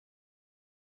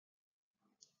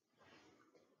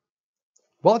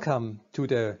Welcome to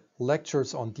the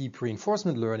lectures on deep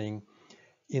reinforcement learning.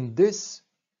 In this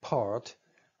part,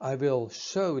 I will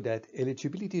show that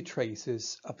eligibility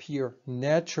traces appear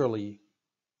naturally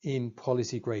in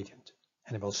policy gradient,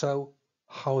 and I will show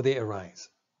how they arise.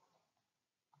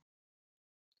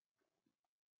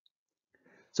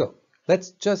 So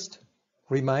let's just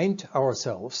remind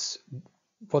ourselves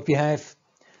what we have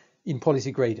in policy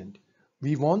gradient.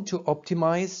 We want to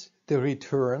optimize the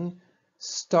return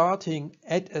starting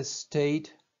at a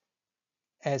state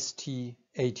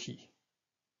ST-AT.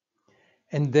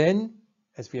 And then,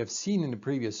 as we have seen in the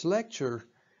previous lecture,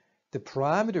 the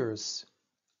parameters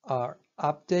are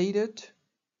updated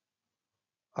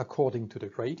according to the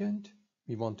gradient.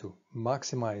 We want to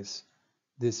maximize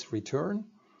this return.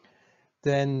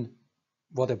 Then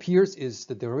what appears is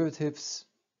the derivatives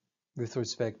with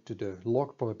respect to the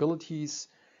log probabilities,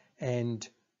 and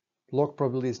log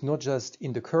probabilities not just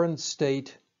in the current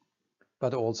state,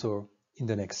 but also in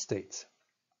the next states.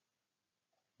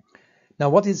 Now,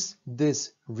 what is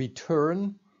this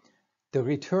return? The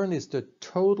return is the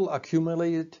total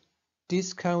accumulated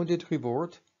discounted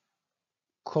reward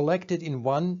collected in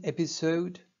one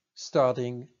episode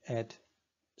starting at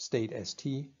state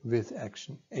ST with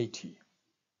action AT.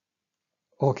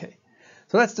 Okay,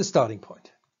 so that's the starting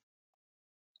point.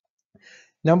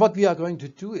 Now what we are going to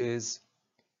do is,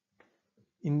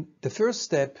 in the first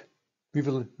step, we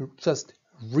will just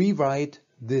rewrite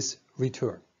this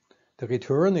return. The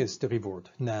return is the reward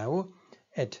now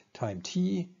at time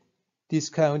t,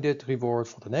 discounted reward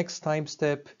for the next time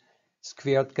step,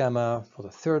 squared gamma for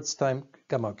the third time,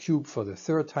 gamma cubed for the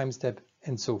third time step,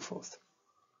 and so forth.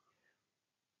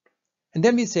 And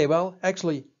then we say, well,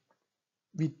 actually,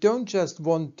 we don't just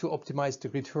want to optimize the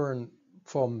return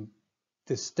from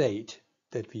the state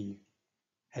that we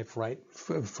have right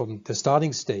from the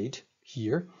starting state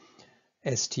here,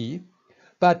 ST,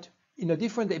 but in a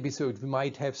different episode, we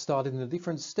might have started in a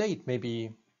different state,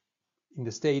 maybe in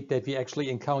the state that we actually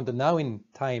encounter now in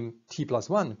time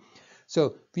t+1.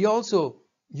 So we also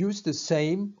use the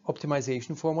same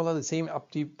optimization formula, the same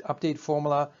update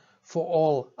formula for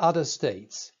all other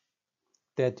states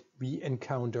that we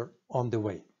encounter on the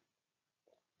way.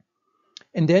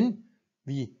 And then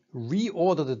we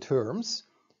reorder the terms.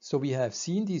 So we have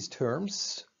seen these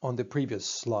terms on the previous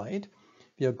slide.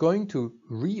 We are going to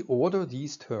reorder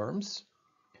these terms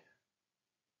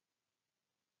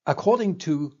according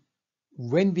to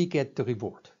when we get the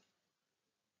reward,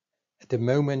 at the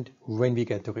moment when we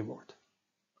get the reward.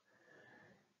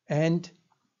 And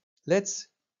let's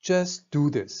just do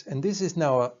this. And this is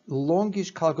now a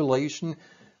longish calculation.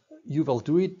 You will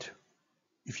do it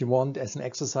if you want as an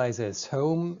exercise at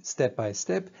home, step by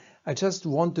step. I just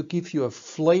want to give you a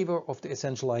flavor of the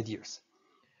essential ideas.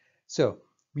 So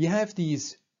we have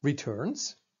these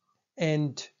returns,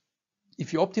 and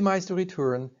if you optimize the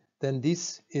return, then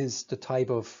this is the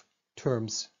type of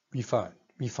terms we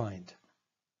find.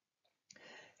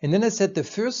 And then I said the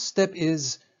first step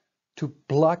is to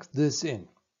plug this in.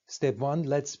 Step one,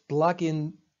 let's plug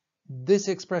in this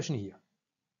expression here.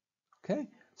 Okay,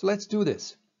 so let's do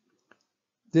this.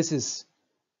 This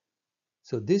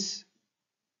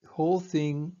whole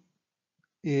thing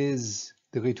is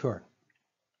the return.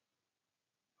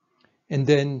 And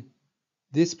then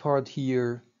this part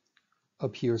here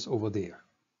appears over there.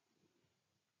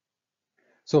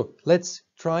 So let's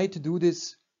try to do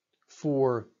this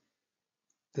for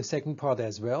the second part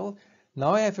as well.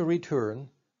 Now I have a return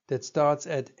that starts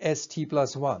at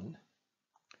ST+1.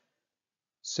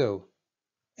 So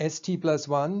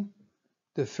ST+1,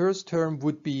 the first term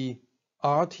would be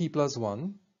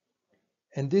RT+1,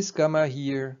 and this gamma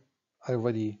here I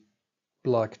already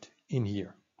plugged in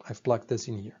here. I've plugged this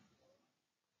in here.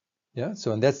 Yeah,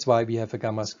 so and that's why we have a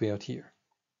gamma squared here.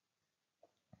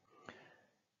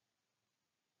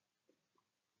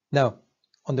 Now,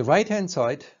 on the right-hand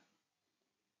side,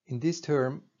 in this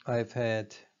term, I've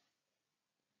had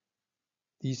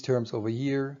these terms over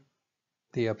here.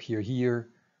 They appear here,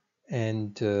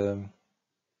 and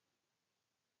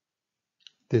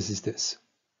this is this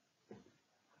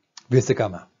with the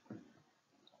gamma.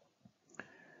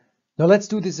 Now let's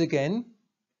do this again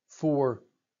for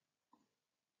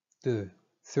the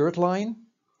third line.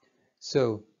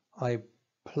 So I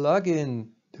plug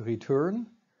in the return.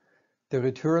 The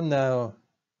return now,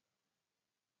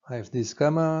 I have this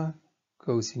gamma,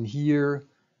 goes in here,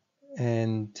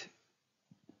 and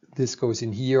this goes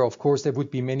in here. Of course, there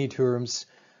would be many terms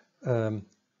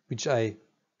which I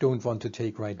don't want to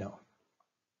take right now.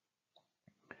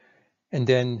 And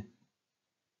then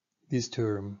this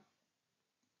term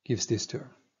gives this term.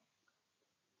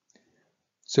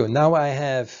 So now I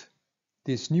have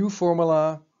this new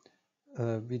formula,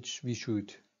 which we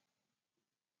should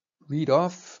read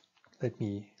off. Let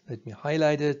me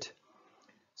highlight it.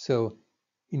 So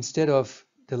instead of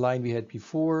the line we had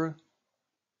before,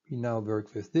 we now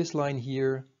work with this line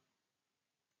here.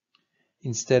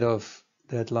 Instead of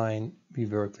that line, we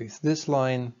work with this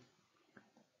line,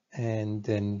 and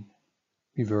then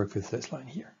we work with this line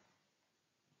here.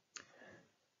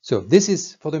 So this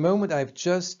is, for the moment, I've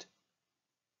just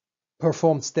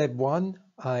performed step 1.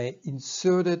 I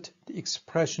inserted the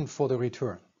expression for the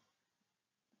return.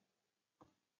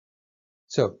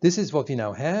 So this is what we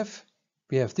now have.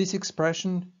 We have this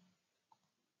expression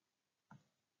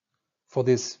for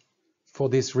this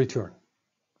return.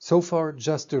 So far,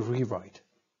 just a rewrite.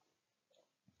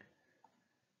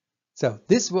 So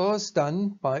this was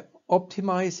done by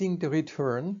optimizing the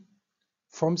return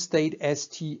from state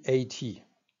ST.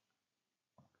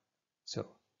 So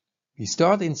we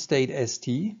start in state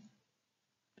ST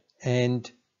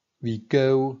and we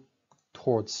go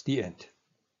towards the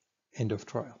end of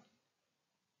trial.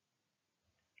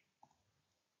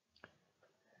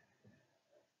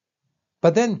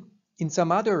 But then in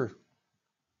some other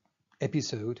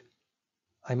episode,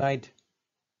 I might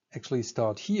actually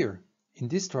start here in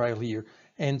this trial here.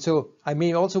 And so I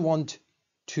may also want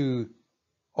to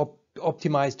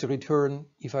optimize the return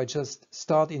if I just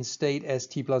start in state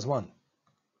ST+1.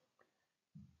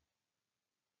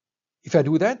 If I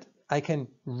do that, I can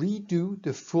redo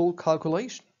the full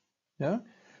calculation. Yeah?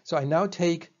 So I now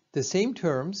take the same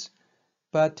terms,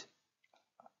 but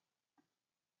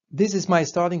this is my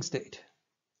starting state.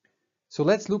 So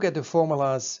let's look at the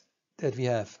formulas that we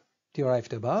have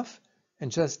derived above and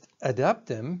just adapt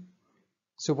them.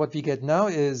 So what we get now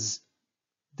is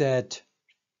that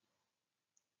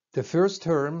the first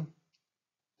term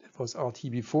that was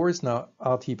RT before is now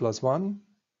RT+1.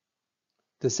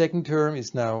 The second term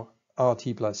is now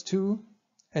RT+2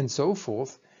 and so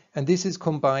forth. And this is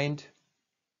combined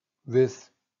with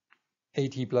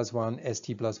AT+1,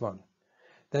 ST+1.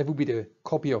 That would be the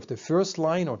copy of the first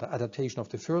line or the adaptation of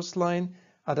the first line,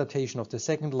 adaptation of the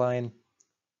second line,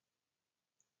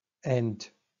 and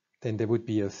then there would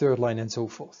be a third line and so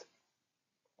forth.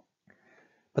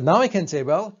 But now I can say,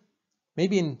 well,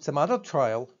 maybe in some other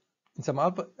trial,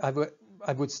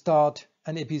 I would start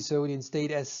an episode in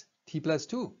state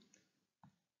ST+2.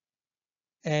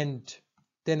 And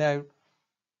then I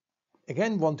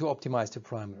again want to optimize the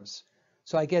parameters.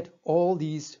 So I get all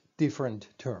these different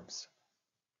terms.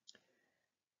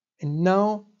 And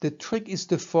now the trick is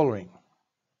the following.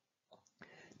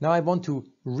 Now I want to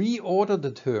reorder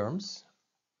the terms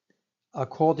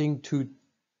according to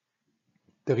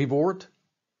the reward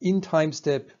in time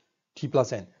step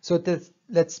t+n. So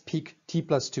let's pick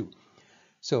t+2.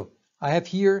 So I have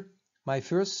here my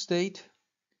first state.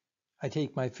 I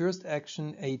take my first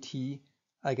action AT.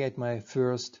 I get my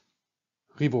first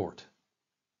reward.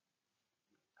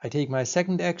 I take my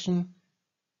second action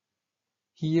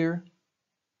here.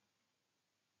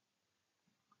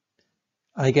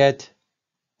 I get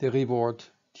the reward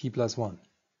t+1.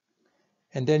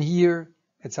 And then here,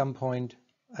 at some point,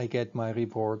 I get my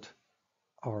reward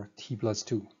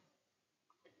RT+2.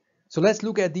 So let's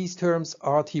look at these terms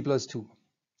RT+2,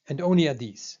 and only at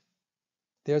these.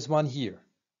 There's one here.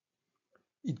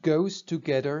 It goes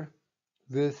together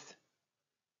with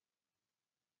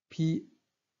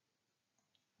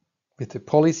the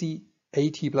policy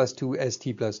AT+2,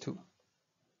 ST+2.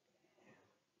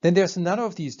 Then there's another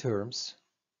of these terms,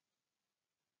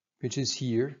 which is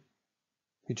here,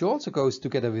 which also goes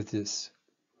together with this.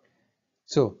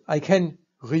 So I can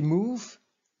remove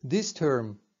this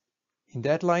term in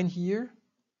that line here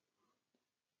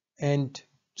and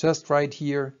just write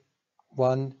here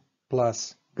 1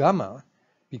 plus gamma,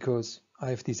 because I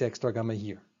have this extra gamma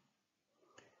here.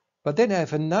 But then I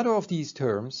have another of these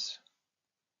terms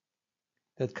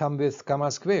that come with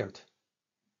gamma squared,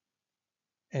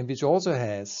 and which also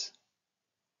has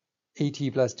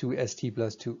AT+2,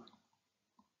 ST+2.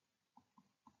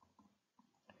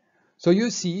 So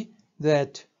you see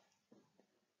that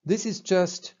this is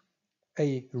just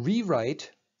a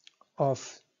rewrite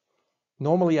of,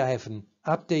 normally I have an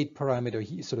update parameter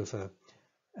here, sort of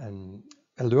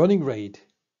a learning rate.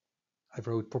 I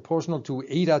wrote proportional to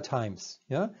eta times,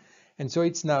 yeah? And so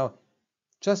it's now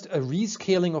just a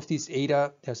rescaling of this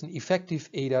eta. There's an effective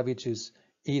eta, which is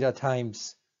eta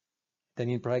times, then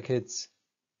in brackets,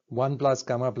 1 plus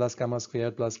gamma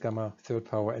squared plus gamma third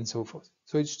power and so forth.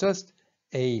 So it's just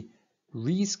a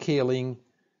rescaling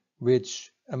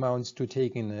which amounts to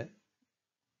taking an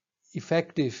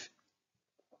effective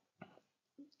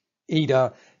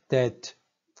eta that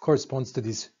corresponds to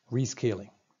this rescaling.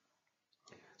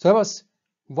 So I was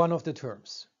one of the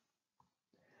terms.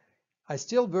 I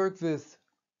still work with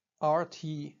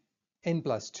RTN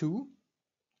plus 2.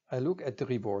 I look at the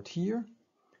reward here.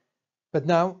 But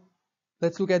now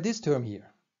let's look at this term here.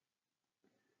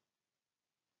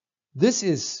 This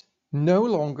is no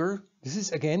longer, this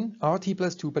is again RT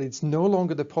plus 2, but it's no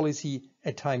longer the policy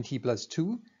at time t plus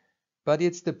 2, but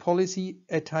it's the policy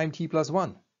at time t plus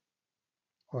 1.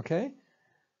 Okay?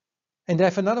 And I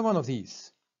have another one of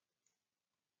these.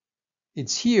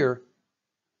 It's here,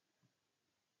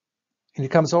 and it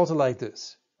comes also like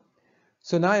this.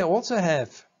 So now I also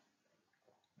have,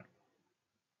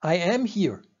 I'm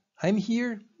here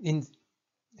in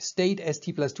state as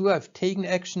t plus 2. I've taken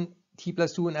action t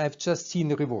plus 2 and I've just seen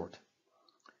the reward.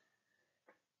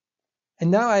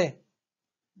 And now I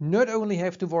not only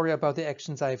have to worry about the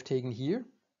actions I've taken here,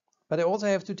 but I also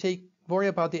have to worry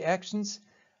about the actions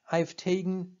I've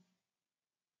taken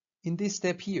in this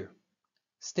step here.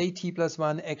 State t plus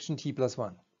 1, action t plus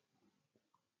 1.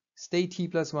 State t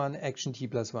plus 1, action t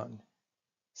plus 1.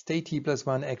 State t plus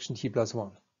 1, action t plus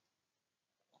 1.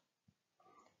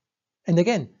 And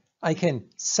again, I can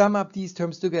sum up these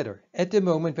terms together. At the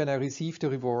moment when I receive the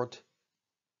reward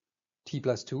t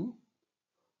plus 2,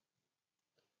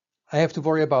 I have to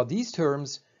worry about these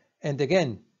terms. And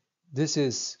again, this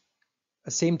is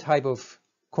the same type of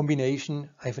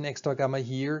combination. I have an extra gamma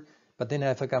here, but then I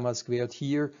have a gamma squared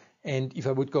here. And if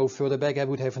I would go further back, I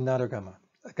would have another gamma,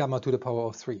 a gamma to the power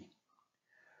of 3.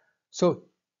 So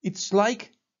it's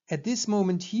like at this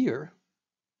moment here,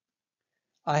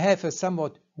 I have a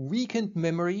somewhat weakened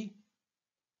memory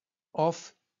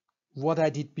of what I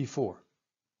did before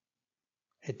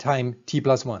at time t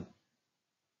plus 1.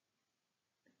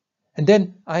 And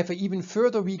then I have an even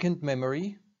further weakened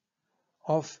memory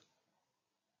of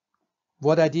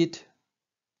what I did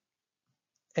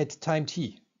at time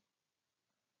t.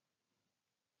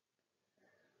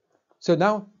 So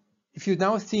now, if you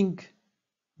now think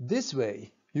this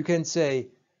way, you can say,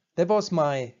 that was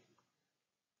my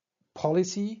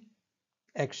policy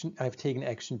action. I've taken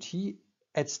action t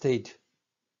at state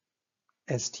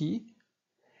st.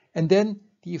 And then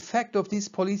the effect of this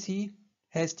policy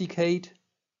has decayed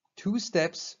 2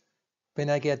 steps when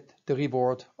I get the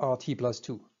reward RT plus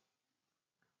 2.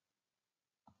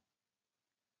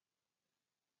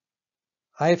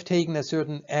 I have taken a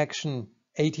certain action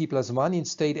AT plus 1 in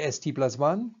state ST plus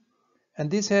 1, and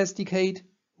this has decayed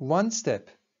 1 step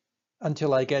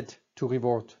until I get to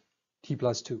reward T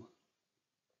plus 2.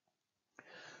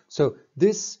 So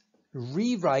this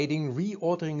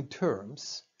reordering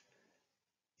terms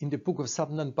in the book of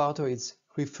Sutton and Bartow is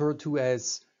referred to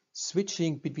as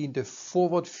switching between the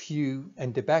forward view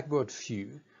and the backward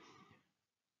view.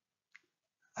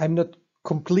 I'm not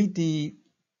completely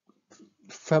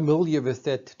familiar with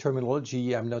that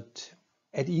terminology. I'm not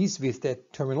at ease with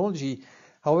that terminology.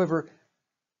 However,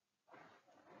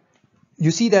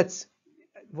 you see that's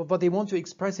what they want to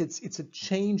express. It's a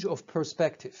change of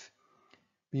perspective.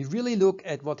 We really look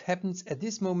at what happens at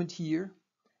this moment here,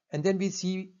 and then we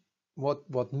see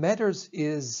what matters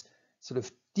is sort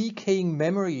of decaying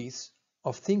memories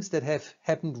of things that have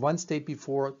happened 1 step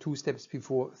before, 2 steps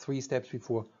before, 3 steps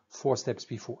before, 4 steps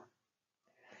before.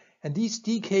 And these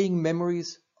decaying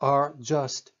memories are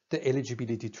just the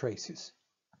eligibility traces.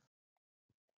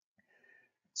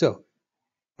 So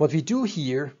what we do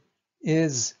here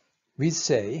is we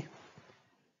say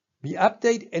we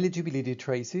update eligibility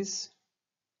traces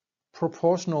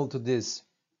proportional to this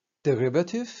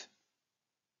derivative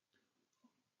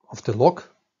of the log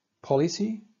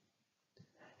policy,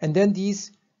 and then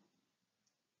these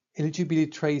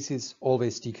eligibility traces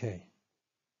always decay.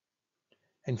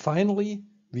 And finally,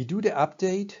 we do the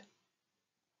update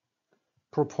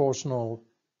proportional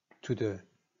to the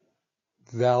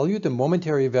value, the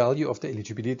momentary value of the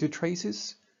eligibility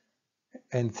traces,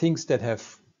 and things that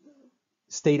have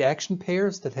state action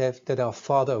pairs that are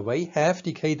farther away have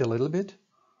decayed a little bit.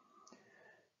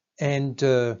 And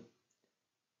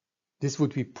this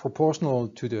would be proportional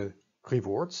to the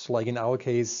rewards. Like in our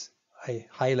case, I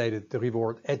highlighted the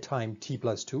reward at time t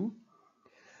plus 2.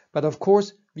 But of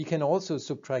course, we can also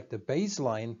subtract the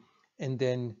baseline, and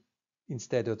then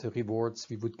instead of the rewards,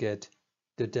 we would get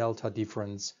the delta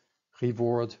difference,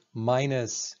 reward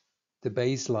minus the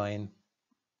baseline,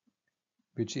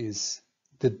 which is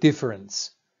the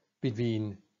difference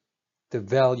between the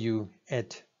value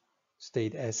at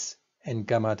state S and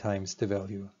gamma times the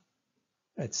value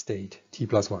at state t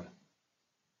plus 1.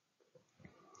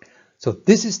 So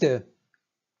this is the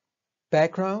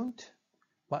background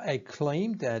why I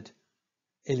claim that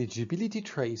eligibility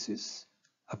traces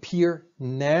appear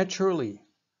naturally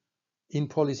in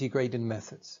policy gradient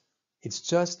methods. It's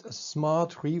just a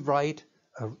smart rewrite,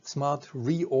 a smart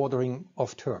reordering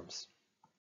of terms.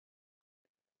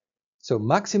 So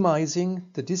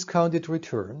maximizing the discounted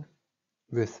return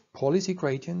with policy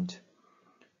gradient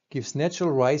gives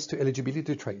natural rise to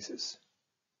eligibility traces.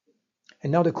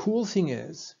 And now the cool thing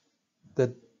is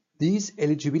that these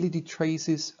eligibility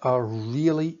traces are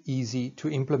really easy to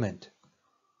implement.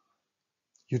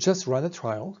 You just run a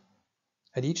trial.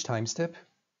 At each time step,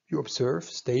 you observe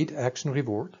state, action,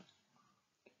 reward.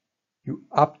 You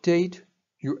update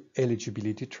your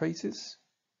eligibility traces.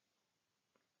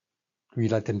 You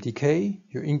let them decay.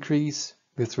 You increase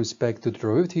with respect to the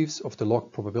derivatives of the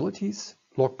log probabilities,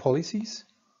 log policies.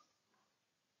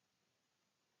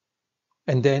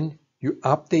 And then you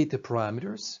update the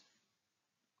parameters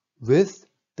with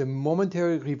the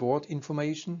momentary reward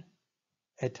information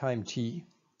at time t,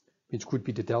 which could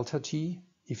be the delta t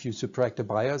if you subtract the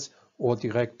bias, or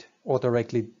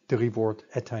directly the reward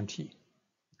at time t.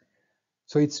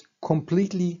 So it's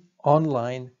completely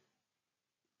online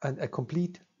and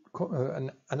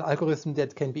an algorithm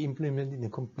that can be implemented in a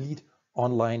complete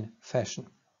online fashion.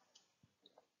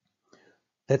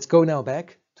 Let's go now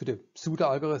back to the pseudo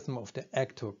algorithm of the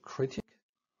actor critic.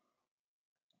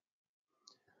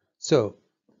 So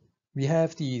we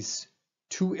have these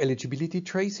two eligibility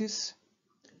traces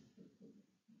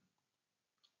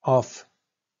of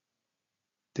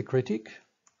the critic,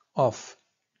 of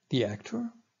the actor.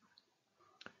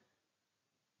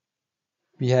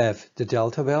 We have the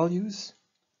delta values.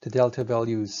 The delta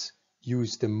values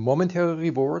use the momentary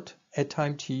reward at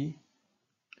time t.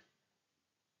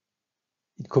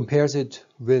 It compares it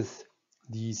with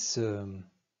these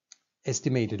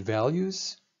estimated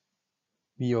values,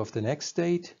 v of the next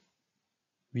state,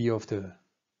 v of the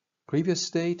previous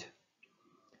state.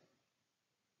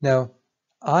 Now,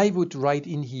 I would write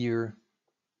in here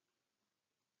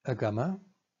a gamma.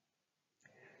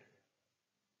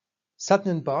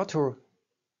 Sutton and Bartor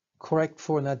correct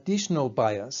for an additional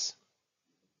bias,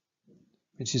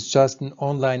 which is just an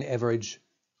online average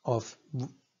of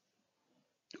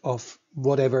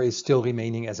whatever is still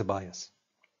remaining as a bias.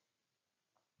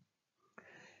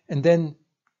 And then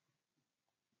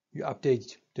you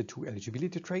update the two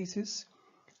eligibility traces.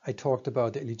 I talked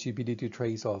about the eligibility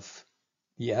trace of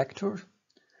the actor,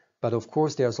 but of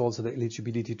course there's also the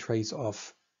eligibility trace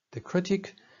of the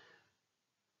critic,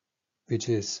 which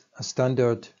is a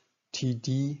standard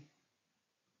TD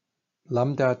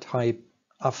lambda type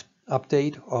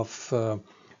update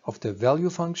of the value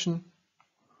function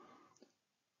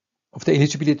of the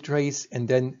eligibility trace, and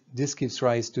then this gives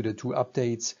rise to the two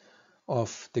updates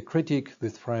of the critic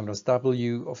with parameters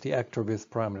W, of the actor with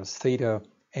parameters theta,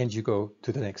 and you go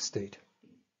to the next state.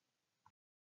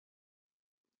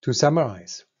 To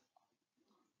summarize,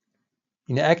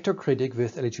 in actor critic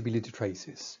with eligibility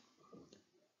traces,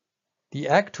 the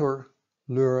actor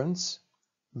learns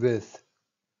with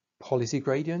policy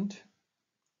gradient,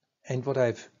 and what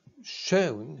I've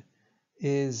shown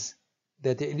is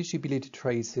that the eligibility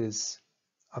traces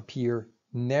appear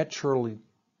naturally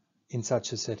in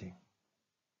such a setting.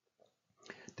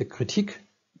 The critic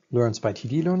learns by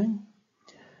TD learning.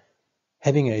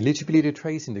 Having an eligibility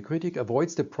trace in the critic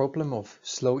avoids the problem of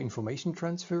slow information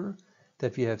transfer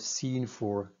that we have seen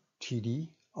for TD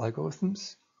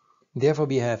algorithms. Therefore,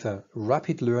 we have a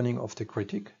rapid learning of the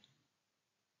critic.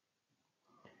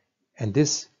 And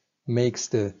this makes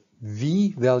the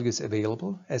V values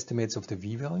available, estimates of the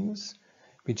V values,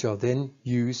 which are then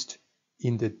used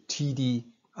in the TD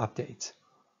updates.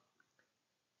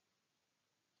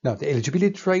 Now, the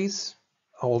eligibility trace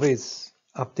are always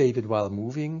updated while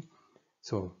moving.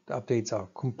 So the updates are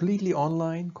completely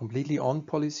online, completely on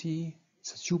policy.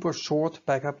 It's a super short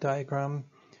backup diagram.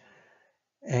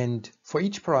 And for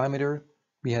each parameter,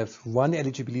 we have one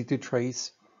eligibility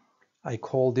trace. I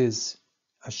call this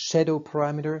a shadow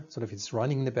parameter, sort of it's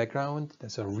running in the background.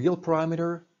 There's a real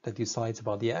parameter that decides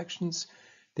about the actions.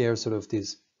 There's sort of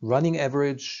this running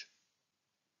average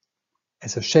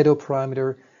as a shadow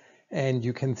parameter. And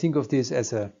you can think of this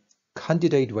as a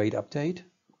candidate weight update,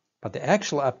 but the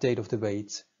actual update of the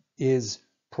weights is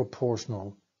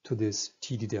proportional to this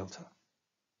TD delta.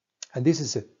 And this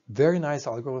is a very nice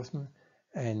algorithm,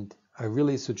 and I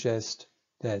really suggest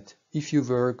that if you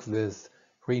work with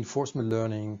reinforcement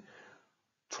learning,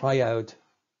 try out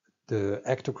the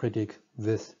actor critic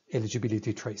with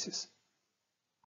eligibility traces.